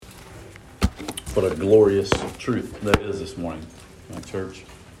What a glorious truth that is this morning, my church.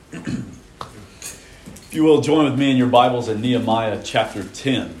 If you will, join with me in your Bibles in Nehemiah chapter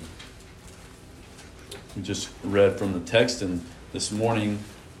 10. We just read from the text, and this morning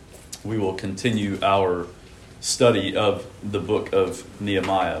we will continue our study of the book of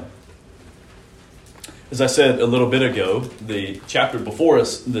Nehemiah. As I said a little bit ago, the chapter before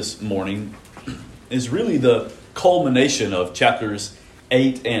us this morning is really the culmination of chapters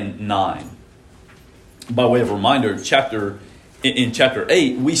 8 and 9. By way of reminder, in chapter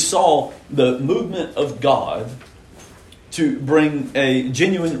 8, we saw the movement of God to bring a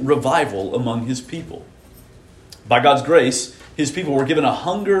genuine revival among His people. By God's grace, His people were given a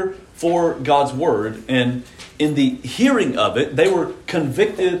hunger for God's word, and in the hearing of it, they were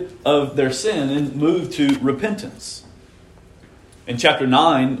convicted of their sin and moved to repentance. In chapter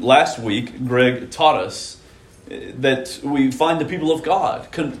 9, last week, Greg taught us that we find the people of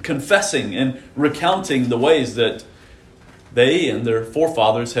God confessing and recounting the ways that they and their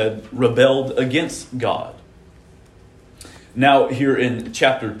forefathers had rebelled against God. Now, here in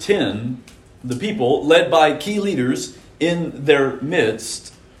chapter 10, the people, led by key leaders in their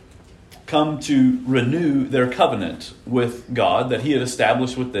midst, come to renew their covenant with God that He had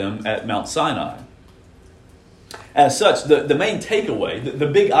established with them at Mount Sinai. As such, the main takeaway, the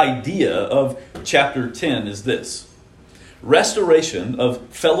big idea of chapter 10 is this. Restoration of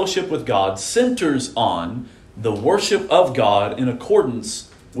fellowship with God centers on the worship of God in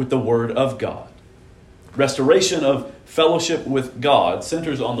accordance with the Word of God. Restoration of fellowship with God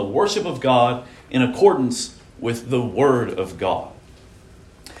centers on the worship of God in accordance with the Word of God.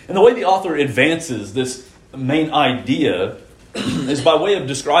 And the way the author advances this main idea is by way of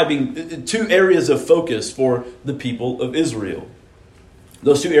describing two areas of focus for the people of Israel.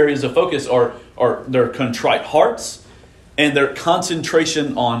 Those two areas of focus are their contrite hearts and their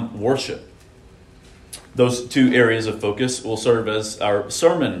concentration on worship. Those two areas of focus will serve as our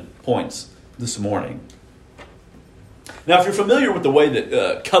sermon points this morning. Now, if you're familiar with the way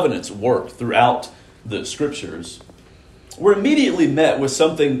that covenants work throughout the Scriptures, we're immediately met with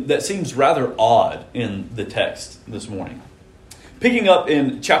something that seems rather odd in the text this morning. Picking up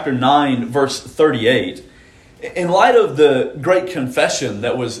in chapter 9, verse 38, in light of the great confession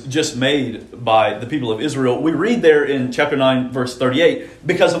that was just made by the people of Israel, we read there in chapter 9, verse 38,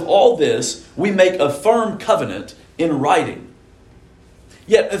 because of all this, we make a firm covenant in writing.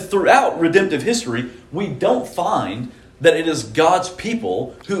 Yet throughout redemptive history, we don't find that it is God's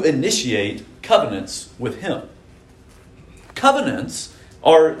people who initiate covenants with Him. Covenants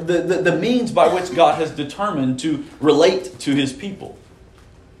are the means by which God has determined to relate to His people.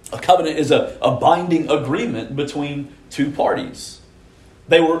 A covenant is a binding agreement between two parties.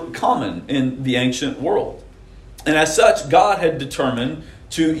 They were common in the ancient world. And as such, God had determined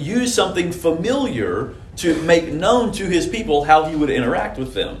to use something familiar to make known to His people how He would interact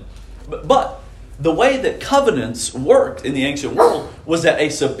with them. But the way that covenants worked in the ancient world was that a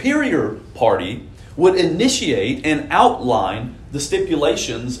superior party would initiate and outline the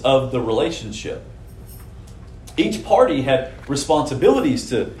stipulations of the relationship. Each party had responsibilities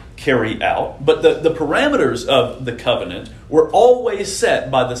to carry out, but the parameters of the covenant were always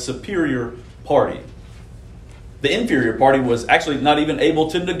set by the superior party. The inferior party was actually not even able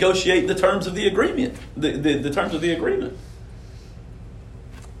to negotiate the terms of the agreement. The terms of the agreement.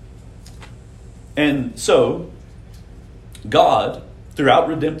 And so, God, throughout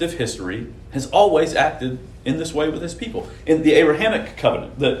redemptive history, has always acted in this way with His people. In the Abrahamic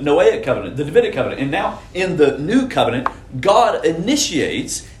covenant, the Noahic covenant, the Davidic covenant, and now in the new covenant, God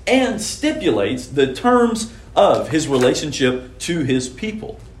initiates and stipulates the terms of His relationship to His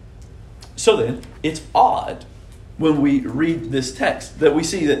people. So then, it's odd when we read this text that we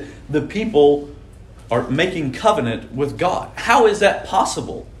see that the people are making covenant with God. How is that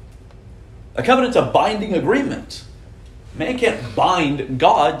possible? A covenant's a binding agreement. Man can't bind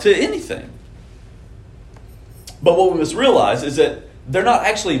God to anything. But what we must realize is that they're not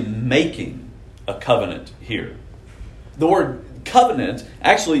actually making a covenant here. The word covenant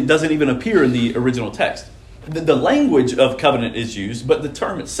actually doesn't even appear in the original text. The language of covenant is used, but the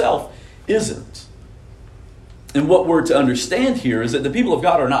term itself isn't. And what we're to understand here is that the people of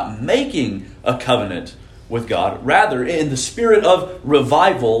God are not making a covenant with God. Rather, in the spirit of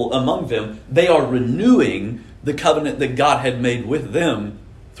revival among them, they are renewing the covenant that God had made with them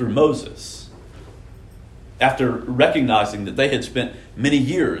through Moses. After recognizing that they had spent many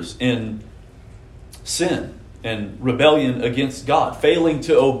years in sin and rebellion against God, failing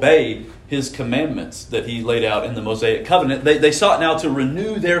to obey His commandments that He laid out in the Mosaic covenant, they sought now to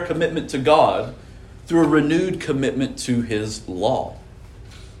renew their commitment to God through a renewed commitment to His law.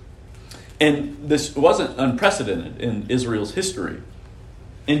 And this wasn't unprecedented in Israel's history.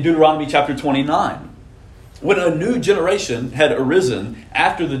 In Deuteronomy chapter 29, when a new generation had arisen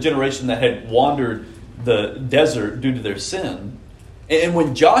after the generation that had wandered the desert due to their sin, and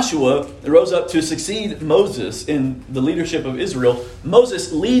when Joshua rose up to succeed Moses in the leadership of Israel,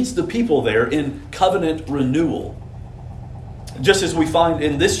 Moses leads the people there in covenant renewal. Just as we find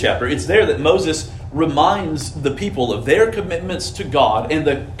in this chapter, it's there that Moses reminds the people of their commitments to God and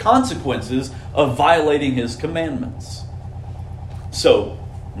the consequences of violating his commandments. So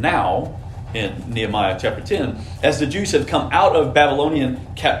now, in Nehemiah chapter 10, as the Jews have come out of Babylonian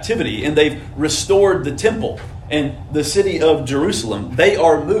captivity and they've restored the temple and the city of Jerusalem, they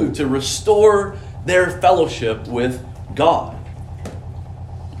are moved to restore their fellowship with God.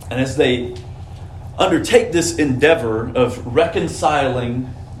 And as they undertake this endeavor of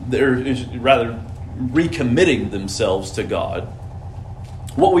reconciling, recommitting themselves to God,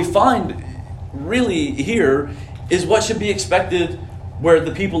 what we find really here is what should be expected where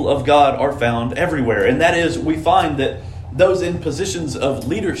the people of God are found everywhere. And that is, we find that those in positions of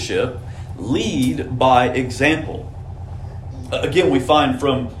leadership lead by example. Again, we find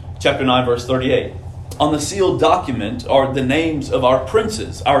from chapter 9, verse 38. On the sealed document are the names of our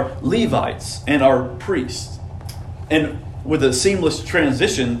princes, our Levites, and our priests. And with a seamless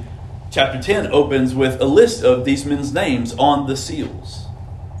transition, chapter 10 opens with a list of these men's names on the seals.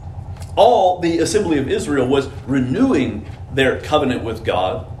 All the assembly of Israel was renewing their covenant with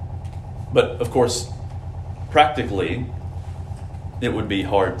God. But, of course, practically, it would be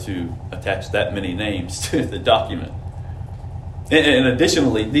hard to attach that many names to the document. And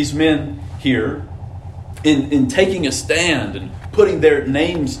additionally, these men here, in taking a stand and putting their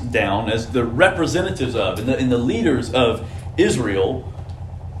names down as the representatives of and the leaders of Israel,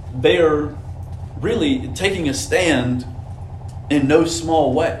 they are really taking a stand in no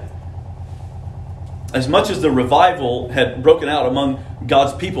small way. As much as the revival had broken out among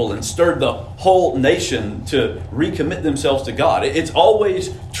God's people and stirred the whole nation to recommit themselves to God, it's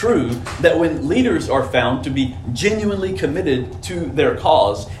always true that when leaders are found to be genuinely committed to their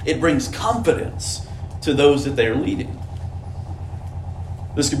cause, it brings confidence to those that they are leading.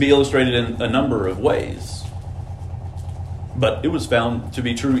 This could be illustrated in a number of ways. But it was found to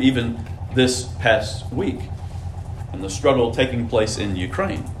be true even this past week in the struggle taking place in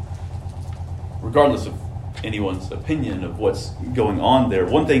Ukraine. Regardless of anyone's opinion of what's going on there,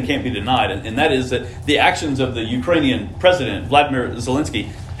 one thing can't be denied, and that is that the actions of the Ukrainian president, Vladimir Zelensky,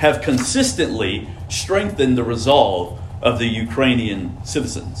 have consistently strengthened the resolve of the Ukrainian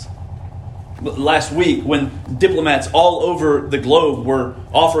citizens. Last week, when diplomats all over the globe were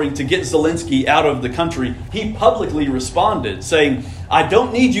offering to get Zelensky out of the country, he publicly responded saying, "I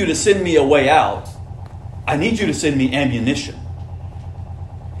don't need you to send me a way out. I need you to send me ammunition."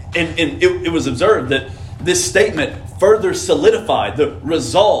 And it was observed that this statement further solidified the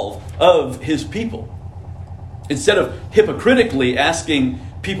resolve of his people. Instead of hypocritically asking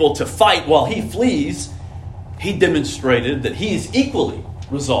people to fight while he flees, he demonstrated that he is equally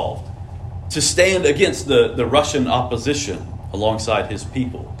resolved to stand against the Russian opposition alongside his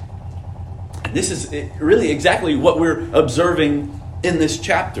people. And this is really exactly what we're observing in this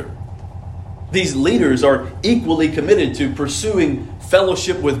chapter. These leaders are equally committed to pursuing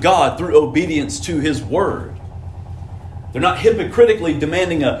fellowship with God through obedience to His Word. They're not hypocritically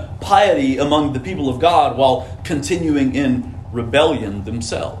demanding a piety among the people of God while continuing in rebellion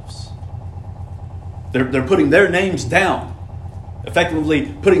themselves. They're putting their names down,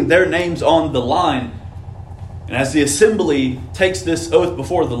 effectively putting their names on the line. And as the assembly takes this oath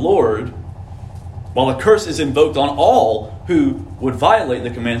before the Lord, while a curse is invoked on all who would violate the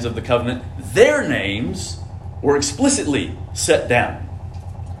commands of the covenant, their names were explicitly set down,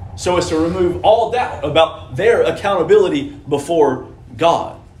 so as to remove all doubt about their accountability before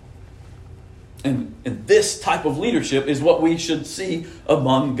God. And this type of leadership is what we should see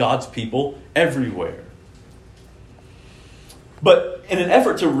among God's people everywhere. But in an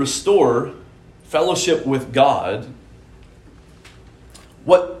effort to restore fellowship with God,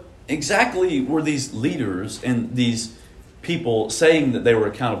 what exactly were these leaders and these people saying that they were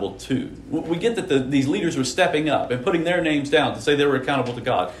accountable to? We get that these leaders were stepping up and putting their names down to say they were accountable to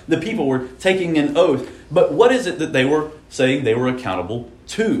God. The people were taking an oath. But what is it that they were saying they were accountable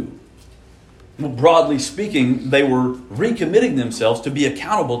to? Well, broadly speaking, they were recommitting themselves to be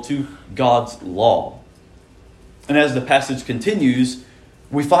accountable to God's law. And as the passage continues,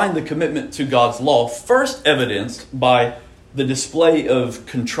 we find the commitment to God's law first evidenced by the display of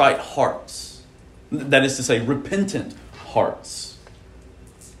contrite hearts. That is to say, repentant hearts.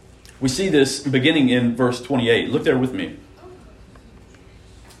 We see this beginning in verse 28. Look there with me.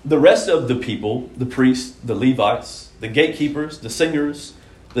 The rest of the people, the priests, the Levites, the gatekeepers, the singers,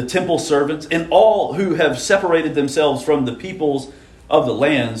 the temple servants, and all who have separated themselves from the peoples of the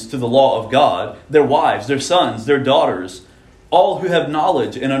lands to the law of God, their wives, their sons, their daughters, all who have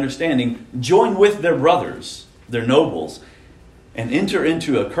knowledge and understanding, join with their brothers, their nobles, and enter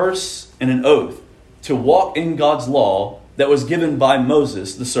into a curse and an oath to walk in God's law that was given by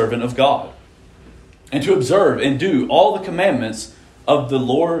Moses, the servant of God, and to observe and do all the commandments of the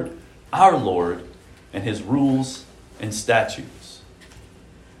Lord, our Lord, and his rules and statutes.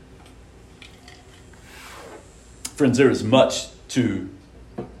 Friends, there is much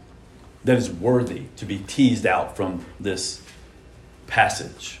that is worthy to be teased out from this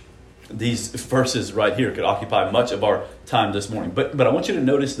passage. These verses right here could occupy much of our time this morning. But I want you to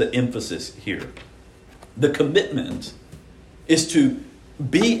notice the emphasis here. The commitment is to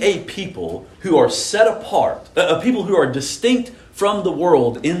be a people who are set apart, a people who are distinct from the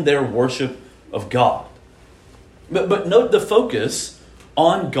world in their worship of God. But note the focus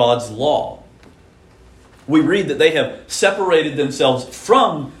on God's law. We read that they have separated themselves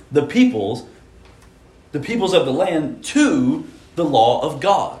from the peoples of the land, to the law of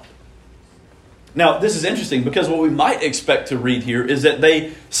God. Now, this is interesting because what we might expect to read here is that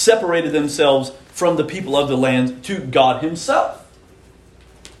they separated themselves from the people of the land to God himself.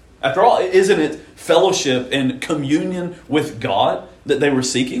 After all, isn't it fellowship and communion with God that they were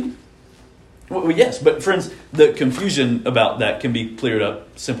seeking? Well, yes, but friends, the confusion about that can be cleared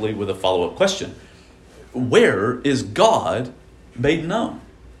up simply with a follow-up question. Where is God made known?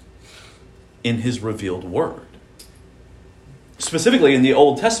 In his revealed word. Specifically in the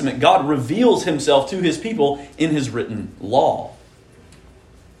Old Testament, God reveals himself to his people in his written law.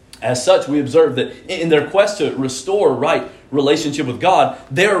 As such, we observe that in their quest to restore right relationship with God,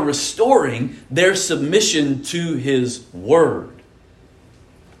 they're restoring their submission to his word.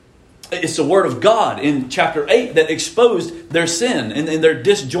 It's the word of God in chapter 8 that exposed their sin and their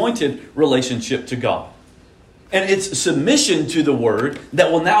disjointed relationship to God. And it's submission to the word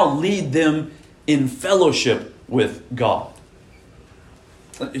that will now lead them in fellowship with God.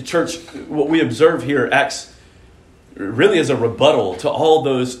 Church, what we observe here acts really as a rebuttal to all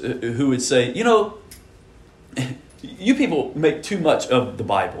those who would say, you people make too much of the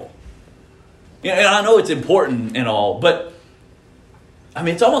Bible. And I know it's important and all, but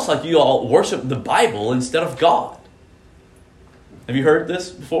it's almost like you all worship the Bible instead of God. Have you heard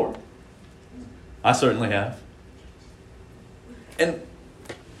this before? I certainly have. And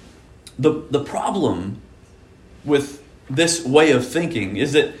the problem with this way of thinking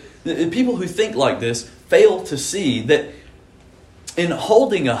is that the people who think like this fail to see that in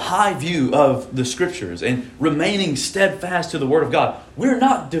holding a high view of the Scriptures and remaining steadfast to the Word of God, we're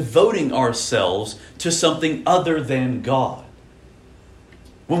not devoting ourselves to something other than God.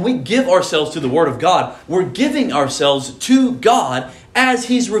 When we give ourselves to the Word of God, we're giving ourselves to God as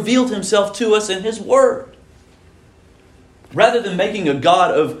He's revealed Himself to us in His Word. Rather than making a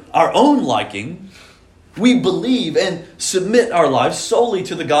God of our own liking, we believe and submit our lives solely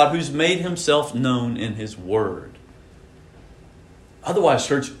to the God who's made himself known in his word. Otherwise,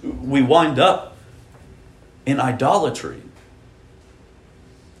 church, we wind up in idolatry.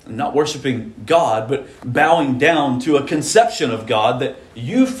 Not worshiping God, but bowing down to a conception of God that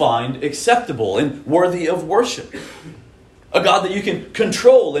you find acceptable and worthy of worship. A God that you can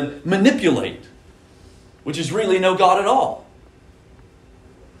control and manipulate, which is really no God at all.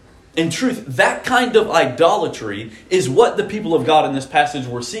 In truth, that kind of idolatry is what the people of God in this passage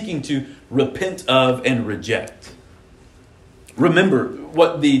were seeking to repent of and reject. Remember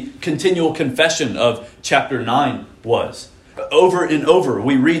what the continual confession of chapter 9 was. Over and over,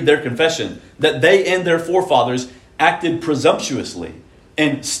 we read their confession that they and their forefathers acted presumptuously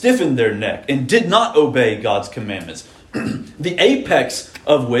and stiffened their neck and did not obey God's commandments. The apex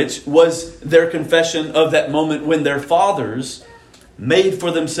of which was their confession of that moment when their fathers made for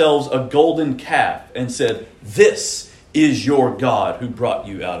themselves a golden calf and said, "This is your God who brought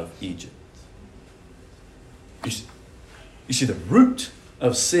you out of Egypt." You see, the root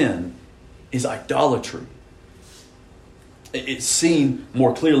of sin is idolatry. It's seen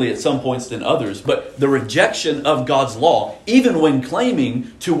more clearly at some points than others, but the rejection of God's law, even when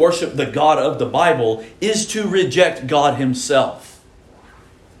claiming to worship the God of the Bible, is to reject God himself.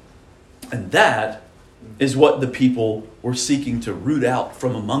 And that is what the people were seeking to root out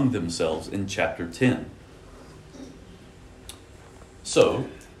from among themselves in chapter 10. So,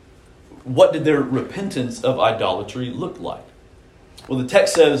 what did their repentance of idolatry look like? Well, the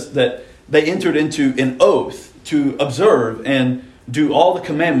text says that they entered into an oath to observe and do all the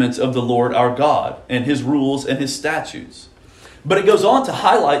commandments of the Lord our God and his rules and his statutes. But it goes on to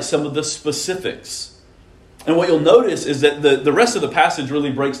highlight some of the specifics. And what you'll notice is that the rest of the passage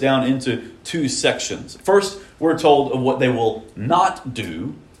really breaks down into two sections. First, we're told of what they will not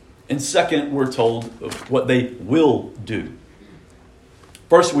do. And second, we're told of what they will do.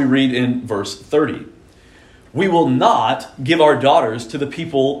 First, we read in verse 30. We will not give our daughters to the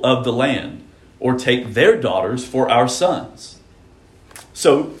people of the land, or take their daughters for our sons.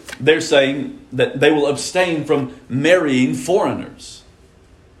 So they're saying that they will abstain from marrying foreigners.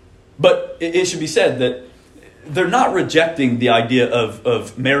 But it should be said that they're not rejecting the idea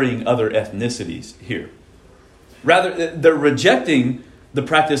of marrying other ethnicities here. Rather, they're rejecting the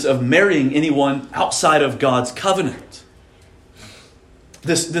practice of marrying anyone outside of God's covenant.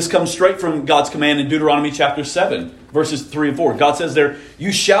 This comes straight from God's command in Deuteronomy chapter 7, verses 3 and 4. God says there,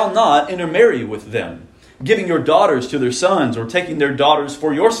 you shall not intermarry with them, giving your daughters to their sons or taking their daughters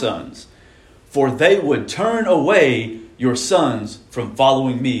for your sons, for they would turn away your sons from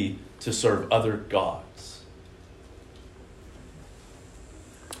following me to serve other gods.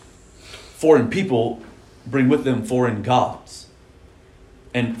 Foreign people bring with them foreign gods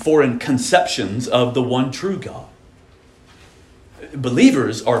and foreign conceptions of the one true God.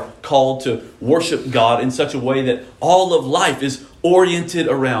 Believers are called to worship God in such a way that all of life is oriented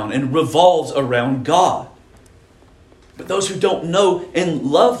around and revolves around God. But those who don't know and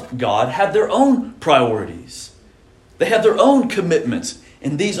love God have their own priorities. They have their own commitments,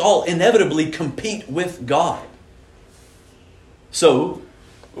 and these all inevitably compete with God. So,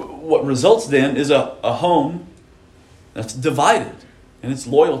 what results then is a home that's divided in its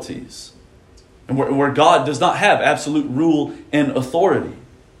loyalties, and where God does not have absolute rule and authority.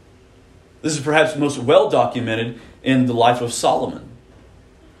 This is perhaps most well documented in the life of Solomon.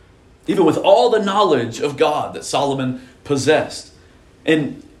 Even with all the knowledge of God that Solomon possessed,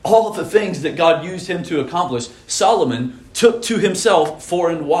 and all of the things that God used him to accomplish, Solomon took to himself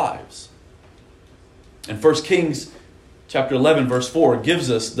foreign wives. And 1 Kings chapter 11, verse 4 gives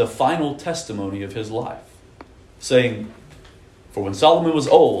us the final testimony of his life, saying, for when Solomon was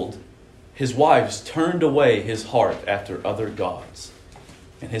old, his wives turned away his heart after other gods,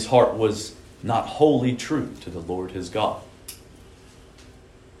 and his heart was not wholly true to the Lord his God.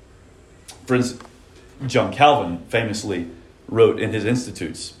 Friends, John Calvin famously wrote in his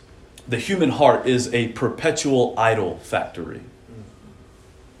Institutes, the human heart is a perpetual idol factory.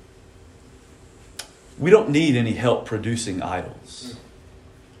 We don't need any help producing idols.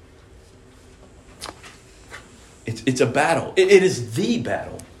 It's a battle. It is the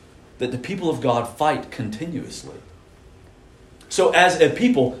battle that the people of God fight continuously. So as a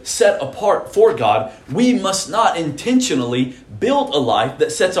people set apart for God, we must not intentionally build a life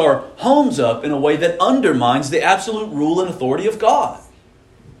that sets our homes up in a way that undermines the absolute rule and authority of God.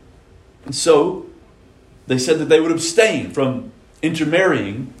 And so they said that they would abstain from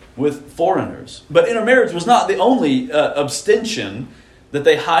intermarrying with foreigners. But intermarriage was not the only abstention that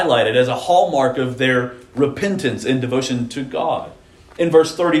they highlighted as a hallmark of their repentance and devotion to God. In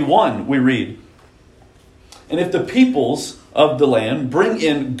verse 31, we read, and if the peoples of the land bring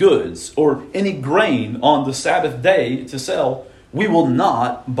in goods or any grain on the Sabbath day to sell, we will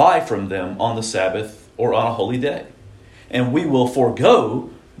not buy from them on the Sabbath or on a holy day. And we will forego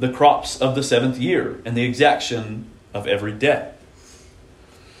the crops of the seventh year and the exaction of every debt.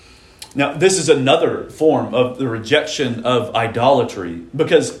 Now, this is another form of the rejection of idolatry,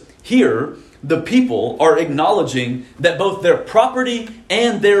 because here the people are acknowledging that both their property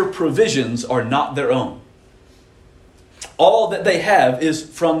and their provisions are not their own. All that they have is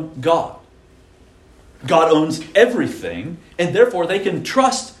from God. God owns everything, and therefore they can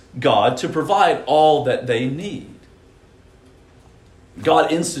trust God to provide all that they need.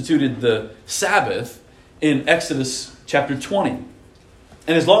 God instituted the Sabbath in Exodus chapter 20.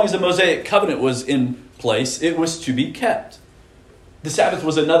 And as long as the Mosaic covenant was in place, it was to be kept. The Sabbath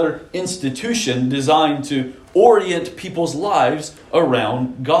was another institution designed to orient people's lives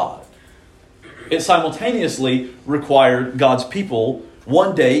around God. It simultaneously required God's people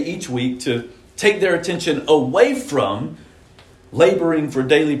one day each week to take their attention away from laboring for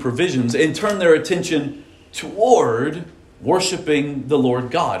daily provisions and turn their attention toward worshiping the Lord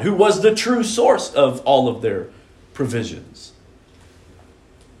God, who was the true source of all of their provisions.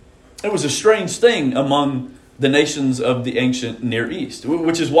 It was a strange thing among the nations of the ancient Near East,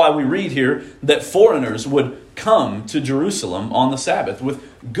 which is why we read here that foreigners would come to Jerusalem on the Sabbath with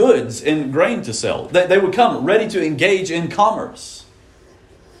goods and grain to sell. They would come ready to engage in commerce.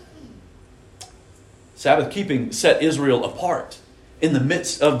 Sabbath keeping set Israel apart in the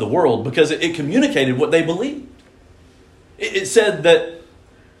midst of the world because it communicated what they believed. It said that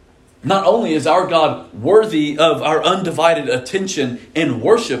Not only is our God worthy of our undivided attention and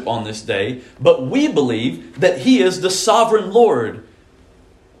worship on this day, but we believe that He is the sovereign Lord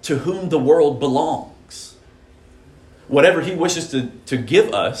to whom the world belongs. Whatever He wishes to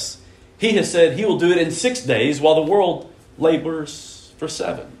give us, He has said He will do it in 6 days while the world labors for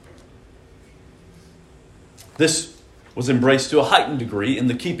 7. This was embraced to a heightened degree in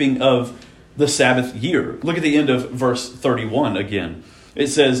the keeping of the Sabbath year. Look at the end of verse 31 again. It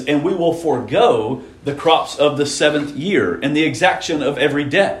says, "And we will forego the crops of the 7th year and the exaction of every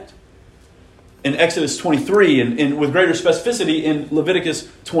debt." In Exodus 23 and with greater specificity in Leviticus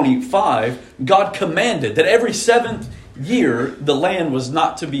 25, God commanded that every 7th year the land was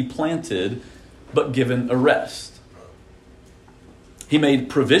not to be planted but given a rest. He made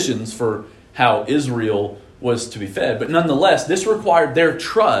provisions for how Israel was to be fed, but nonetheless this required their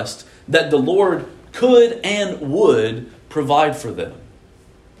trust that the Lord could and would provide for them.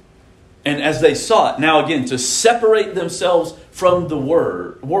 And as they sought, now again, to separate themselves from the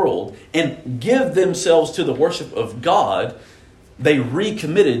world and give themselves to the worship of God, they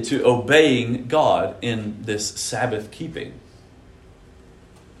recommitted to obeying God in this Sabbath keeping.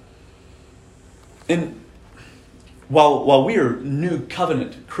 And while we are new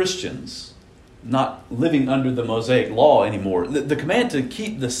covenant Christians, not living under the Mosaic law anymore, the command to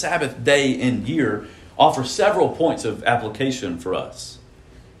keep the Sabbath day and year offers several points of application for us.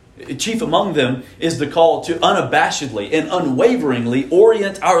 Chief among them is the call to unabashedly and unwaveringly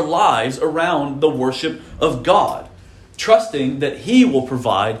orient our lives around the worship of God, trusting that He will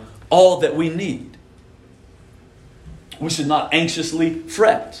provide all that we need. We should not anxiously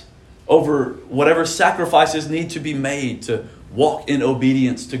fret over whatever sacrifices need to be made to walk in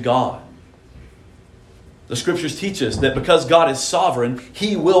obedience to God. The Scriptures teach us that because God is sovereign,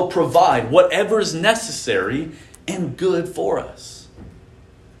 He will provide whatever is necessary and good for us.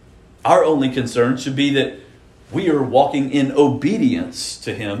 Our only concern should be that we are walking in obedience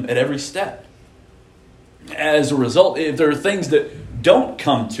to Him at every step. As a result, if there are things that don't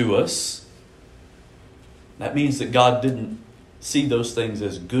come to us, that means that God didn't see those things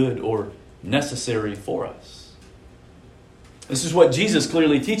as good or necessary for us. This is what Jesus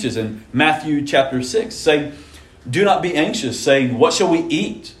clearly teaches in Matthew chapter 6, saying, "Do not be anxious, saying, 'What shall we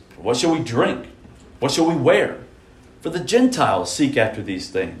eat? What shall we drink? What shall we wear?' For the Gentiles seek after these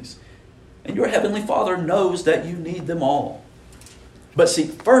things, and your heavenly Father knows that you need them all. But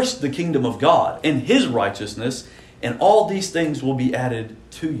seek first the kingdom of God and His righteousness, and all these things will be added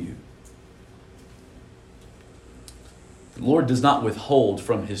to you." The Lord does not withhold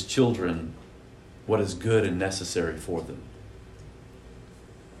from His children what is good and necessary for them.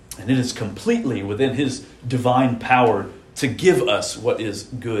 And it is completely within His divine power to give us what is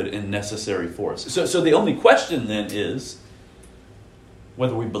good and necessary for us. So the only question then is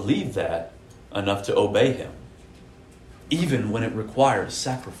whether we believe that enough to obey Him, even when it requires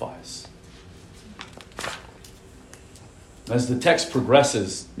sacrifice. As the text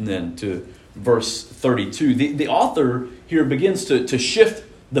progresses then to verse 32, the author here begins to shift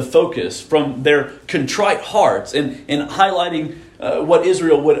the focus from their contrite hearts and highlighting what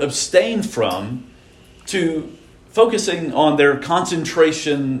Israel would abstain from to focusing on their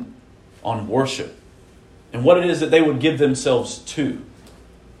concentration on worship and what it is that they would give themselves to.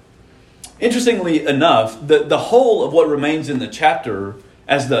 Interestingly enough, the whole of what remains in the chapter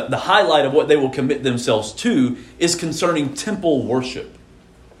as the highlight of what they will commit themselves to is concerning temple worship.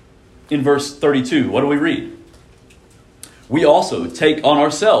 In verse 32, what do we read? "We also take on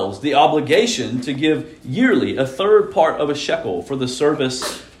ourselves the obligation to give yearly a third part of a shekel for the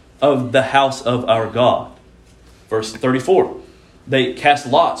service of the house of our God." Verse 34, "They cast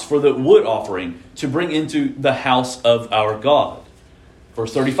lots for the wood offering to bring into the house of our God."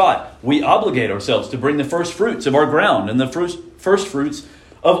 Verse 35, "We obligate ourselves to bring the first fruits of our ground and the first fruits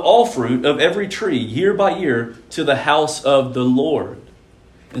of all fruit of every tree year by year to the house of the Lord."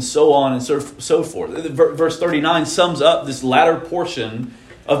 And so on and so forth. Verse 39 sums up this latter portion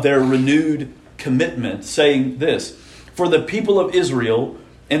of their renewed commitment, saying this: "For the people of Israel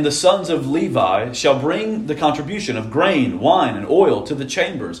and the sons of Levi shall bring the contribution of grain, wine, and oil to the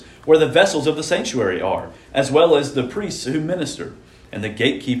chambers where the vessels of the sanctuary are, as well as the priests who minister, and the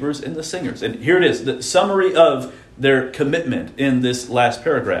gatekeepers and the singers." And here it is, the summary of their commitment in this last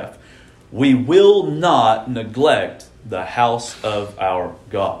paragraph. "We will not neglect the house of our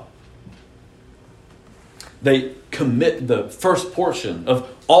God." They commit the first portion of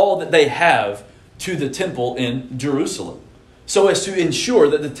all that they have to the temple in Jerusalem, so as to ensure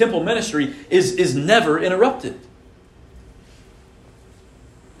that the temple ministry is never interrupted.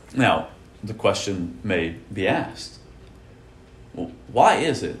 Now, the question may be asked, Well, why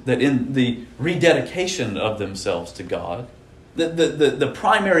is it that in the rededication of themselves to God, the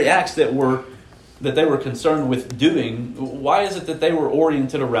primary acts that they were concerned with doing, why is it that they were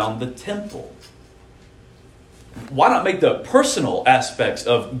oriented around the temple? Why not make the personal aspects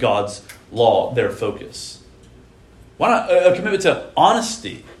of God's law their focus? Why not a commitment to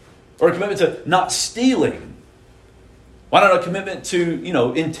honesty or a commitment to not stealing? Why not a commitment to,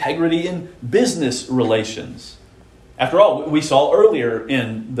 integrity in business relations? After all, we saw earlier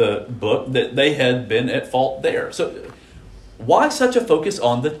in the book that they had been at fault there. So why such a focus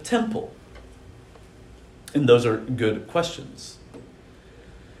on the temple? And those are good questions.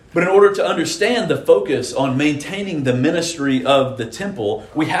 But in order to understand the focus on maintaining the ministry of the temple,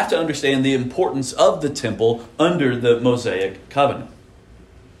 we have to understand the importance of the temple under the Mosaic covenant.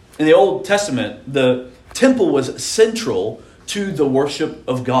 In the Old Testament, the temple was central to the worship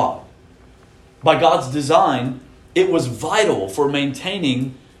of God. By God's design, it was vital for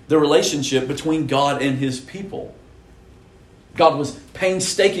maintaining the relationship between God and His people. God was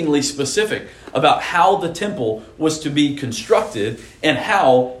painstakingly specific about how the temple was to be constructed and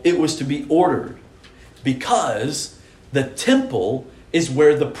how it was to be ordered. Because the temple is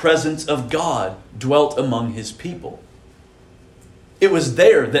where the presence of God dwelt among His people. It was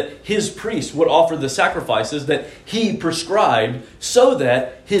there that His priests would offer the sacrifices that He prescribed so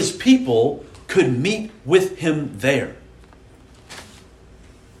that His people could meet with Him there.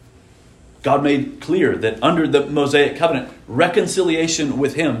 God made clear that under the Mosaic covenant, reconciliation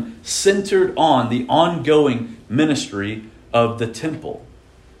with Him centered on the ongoing ministry of the temple.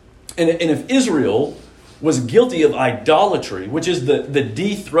 And if Israel was guilty of idolatry, which is the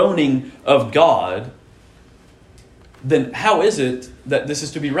dethroning of God, then how is it that this is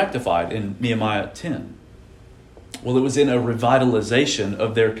to be rectified in Nehemiah 10? Well, it was in a revitalization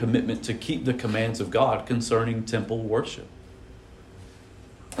of their commitment to keep the commands of God concerning temple worship.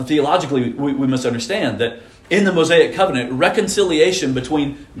 Theologically, we must understand that in the Mosaic covenant, reconciliation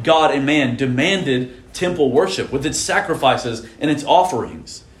between God and man demanded temple worship with its sacrifices and its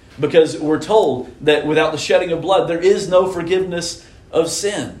offerings. Because we're told that without the shedding of blood, there is no forgiveness of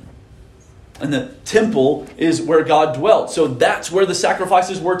sin. And the temple is where God dwelt. So that's where the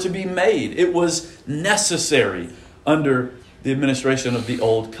sacrifices were to be made. It was necessary under the administration of the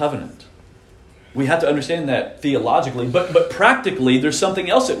Old Covenant. We have to understand that theologically, but practically there's something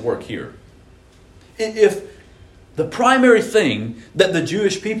else at work here. If the primary thing that the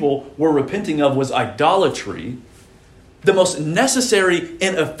Jewish people were repenting of was idolatry, the most necessary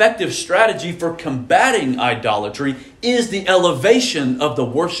and effective strategy for combating idolatry is the elevation of the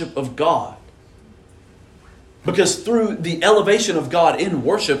worship of God. Because through the elevation of God in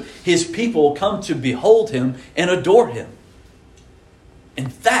worship, His people come to behold Him and adore Him. And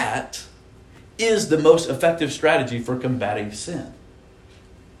that is the most effective strategy for combating sin.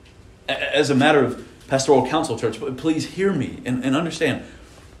 As a matter of pastoral counsel, church, please hear me and understand.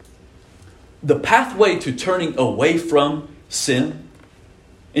 The pathway to turning away from sin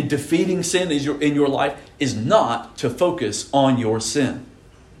and defeating sin in your life is not to focus on your sin.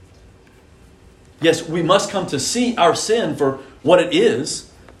 Yes, we must come to see our sin for what it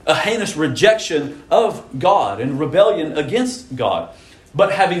is, a heinous rejection of God and rebellion against God.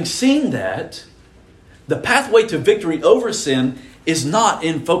 But having seen that, the pathway to victory over sin is not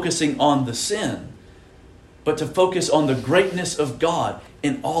in focusing on the sin, but to focus on the greatness of God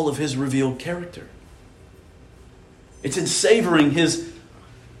in all of His revealed character. It's in savoring His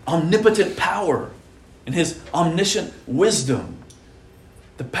omnipotent power and His omniscient wisdom.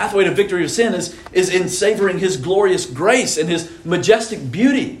 The pathway to victory of sin is in savoring His glorious grace and His majestic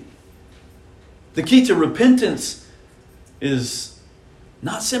beauty. The key to repentance is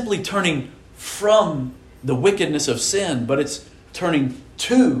not simply turning from the wickedness of sin, but it's turning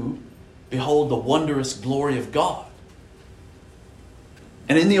to behold the wondrous glory of God.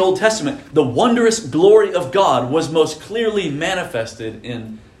 And in the Old Testament, the wondrous glory of God was most clearly manifested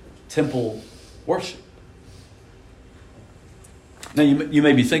in temple worship. Now you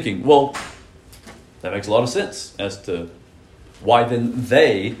may be thinking, well, that makes a lot of sense as to why then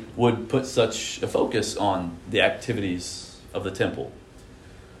they would put such a focus on the activities of the temple.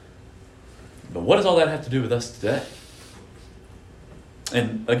 But what does all that have to do with us today?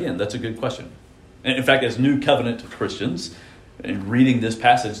 And again, that's a good question. And in fact, as New Covenant Christians, in reading this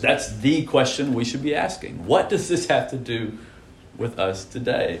passage, that's the question we should be asking. What does this have to do with us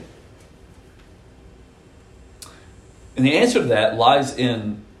today? And the answer to that lies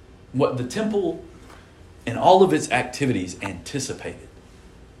in what the temple and all of its activities anticipated.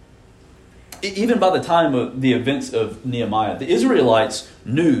 Even by the time of the events of Nehemiah, the Israelites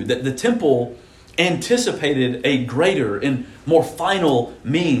knew that the temple anticipated a greater and more final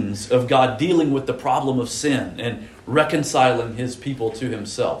means of God dealing with the problem of sin and reconciling his people to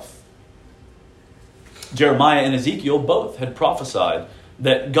himself. Jeremiah and Ezekiel both had prophesied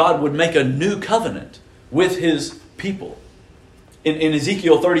that God would make a new covenant with his people. In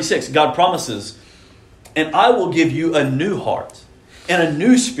Ezekiel 36, God promises, "And I will give you a new heart, and a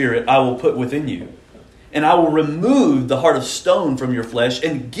new spirit I will put within you. And I will remove the heart of stone from your flesh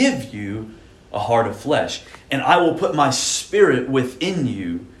and give you a heart of flesh. And I will put my spirit within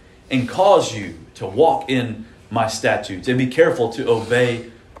you and cause you to walk in my statutes and be careful to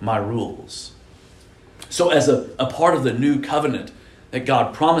obey my rules." So as a part of the new covenant that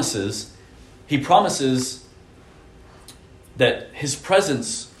God promises, he promises that his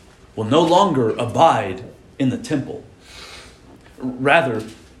presence will no longer abide in the temple. Rather,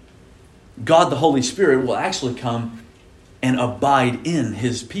 God the Holy Spirit will actually come and abide in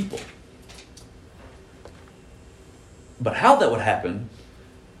his people. But how that would happen,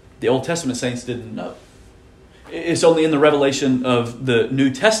 the Old Testament saints didn't know. It's only in the revelation of the New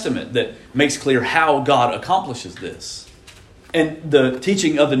Testament that makes clear how God accomplishes this. And the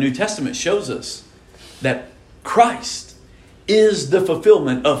teaching of the New Testament shows us that Christ is the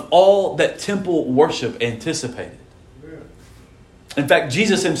fulfillment of all that temple worship anticipated. In fact,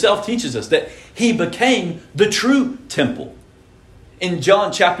 Jesus himself teaches us that he became the true temple. In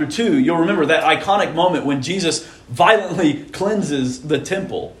John chapter 2, you'll remember that iconic moment when Jesus violently cleanses the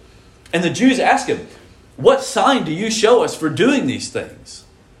temple. And the Jews ask him, "What sign do you show us for doing these things?"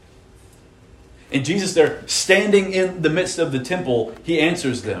 And Jesus there, standing in the midst of the temple, he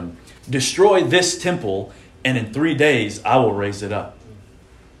answers them, "Destroy this temple, and in 3 days I will raise it up."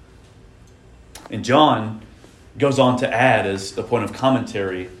 And John goes on to add, as a point of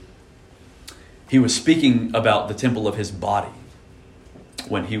commentary, he was speaking about the temple of his body.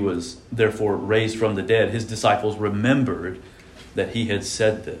 When he was therefore raised from the dead, his disciples remembered that he had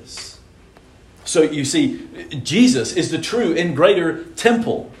said this. So you see, Jesus is the true and greater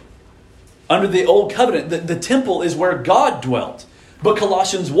temple. Under the old covenant, the temple is where God dwelt. But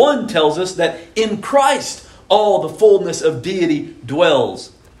Colossians 1 tells us that in Christ all the fullness of deity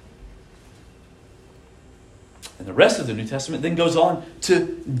dwells. And the rest of the New Testament then goes on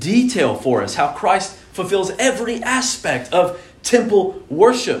to detail for us how Christ fulfills every aspect of temple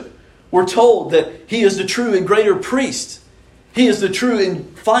worship. We're told that he is the true and greater priest. He is the true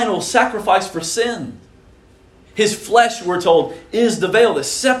and final sacrifice for sin. His flesh, we're told, is the veil that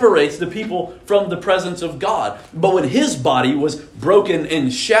separates the people from the presence of God. But when his body was broken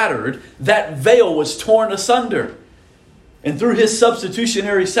and shattered, that veil was torn asunder. And through his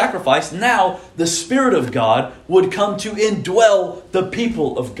substitutionary sacrifice, now the Spirit of God would come to indwell the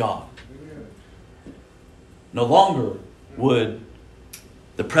people of God. No longer would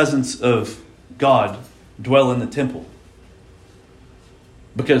the presence of God dwell in the temple,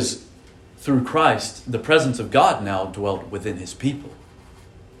 because through Christ, the presence of God now dwelt within his people.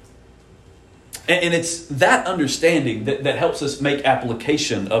 And it's that understanding that helps us make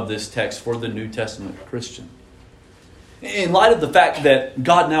application of this text for the New Testament Christian. In light of the fact that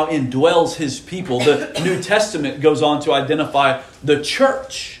God now indwells his people, the New Testament goes on to identify the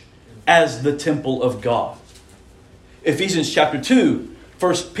church as the temple of God. Ephesians chapter 2,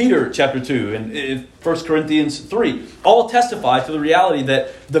 1 Peter chapter 2, and 1 Corinthians 3 all testify to the reality that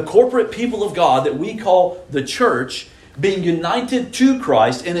the corporate people of God that we call the church, being united to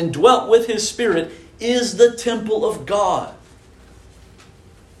Christ and indwelt with his Spirit, is the temple of God.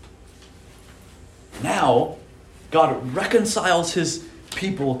 Now, God reconciles his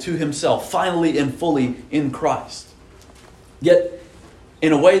people to himself, finally and fully in Christ. Yet,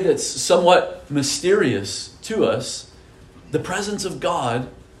 in a way that's somewhat mysterious to us, the presence of God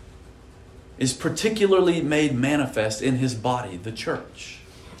is particularly made manifest in his body, the church.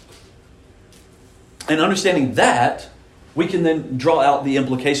 And understanding that, we can then draw out the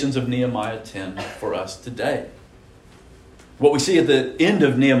implications of Nehemiah 10 for us today. What we see at the end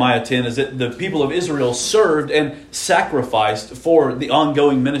of Nehemiah 10 is that the people of Israel served and sacrificed for the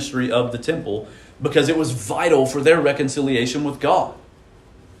ongoing ministry of the temple because it was vital for their reconciliation with God.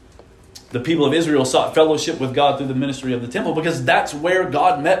 The people of Israel sought fellowship with God through the ministry of the temple because that's where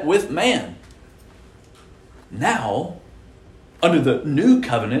God met with man. Now, under the new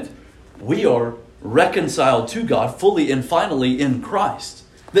covenant, we are reconciled to God fully and finally in Christ.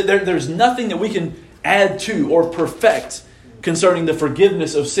 There's nothing that we can add to or perfect concerning the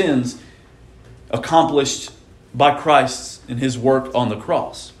forgiveness of sins accomplished by Christ in his work on the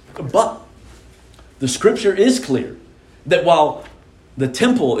cross. But the scripture is clear that while the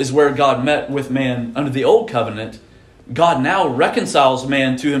temple is where God met with man under the old covenant, God now reconciles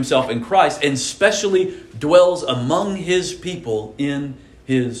man to himself in Christ and specially dwells among his people in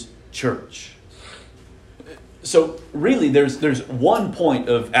his church. So really there's one point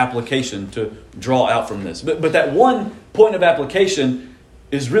of application to draw out from this. But that one point of application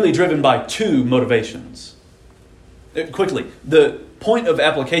is really driven by two motivations. Quickly, the point of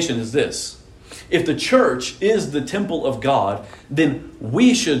application is this. If the church is the temple of God, then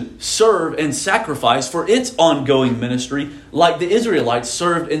we should serve and sacrifice for its ongoing ministry like the Israelites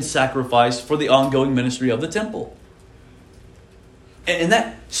served and sacrificed for the ongoing ministry of the temple. And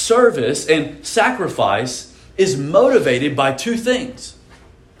that service and sacrifice is motivated by two things.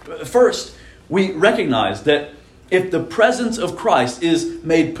 First, we recognize that if the presence of Christ is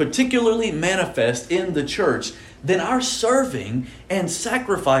made particularly manifest in the church, then our serving and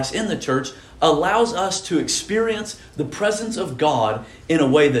sacrifice in the church allows us to experience the presence of God in a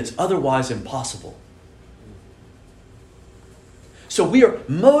way that's otherwise impossible. So we are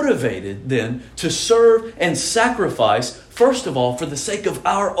motivated then to serve and sacrifice, first of all, for the sake of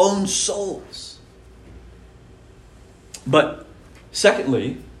our own souls. But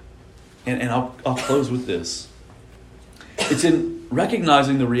secondly, and I'll close with this, it's in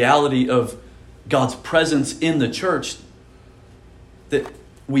recognizing the reality of God's presence in the church that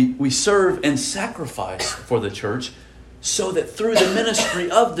we serve and sacrifice for the church so that through the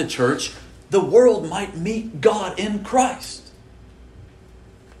ministry of the church, the world might meet God in Christ.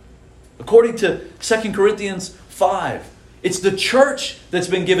 According to 2 Corinthians 5, it's the church that's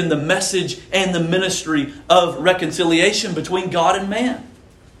been given the message and the ministry of reconciliation between God and man.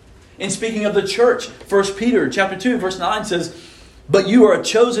 And speaking of the church, 1 Peter chapter 2, verse 9 says, "But you are a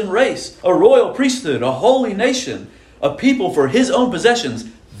chosen race, a royal priesthood, a holy nation, a people for his own possessions,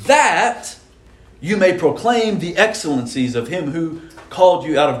 that you may proclaim the excellencies of him who called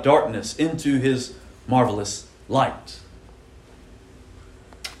you out of darkness into his marvelous light."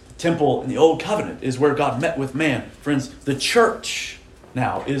 The temple in the Old Covenant is where God met with man. Friends, the church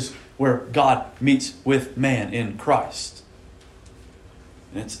now is where God meets with man in Christ.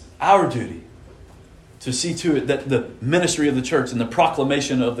 And it's our duty to see to it that the ministry of the church and the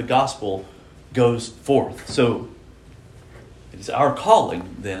proclamation of the gospel goes forth. So it is our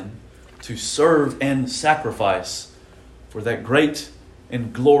calling then to serve and sacrifice for that great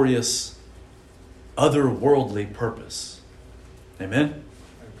and glorious otherworldly purpose. Amen?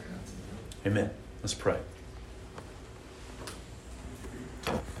 Amen. Let's pray.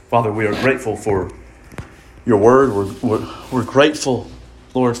 Father, we are grateful for your word. We're grateful,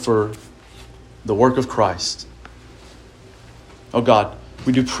 Lord, for the work of Christ. Oh God,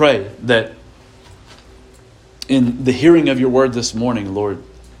 we do pray that in the hearing of your word this morning, Lord,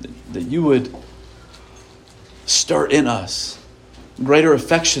 that you would stir in us greater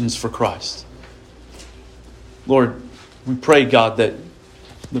affections for Christ. Lord, we pray, God, that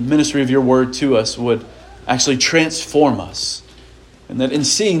the ministry of your word to us would actually transform us. And that in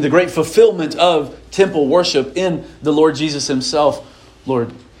seeing the great fulfillment of temple worship in the Lord Jesus himself,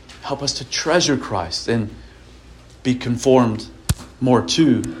 Lord, help us to treasure Christ and be conformed more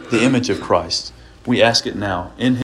to the image of Christ. We ask it now in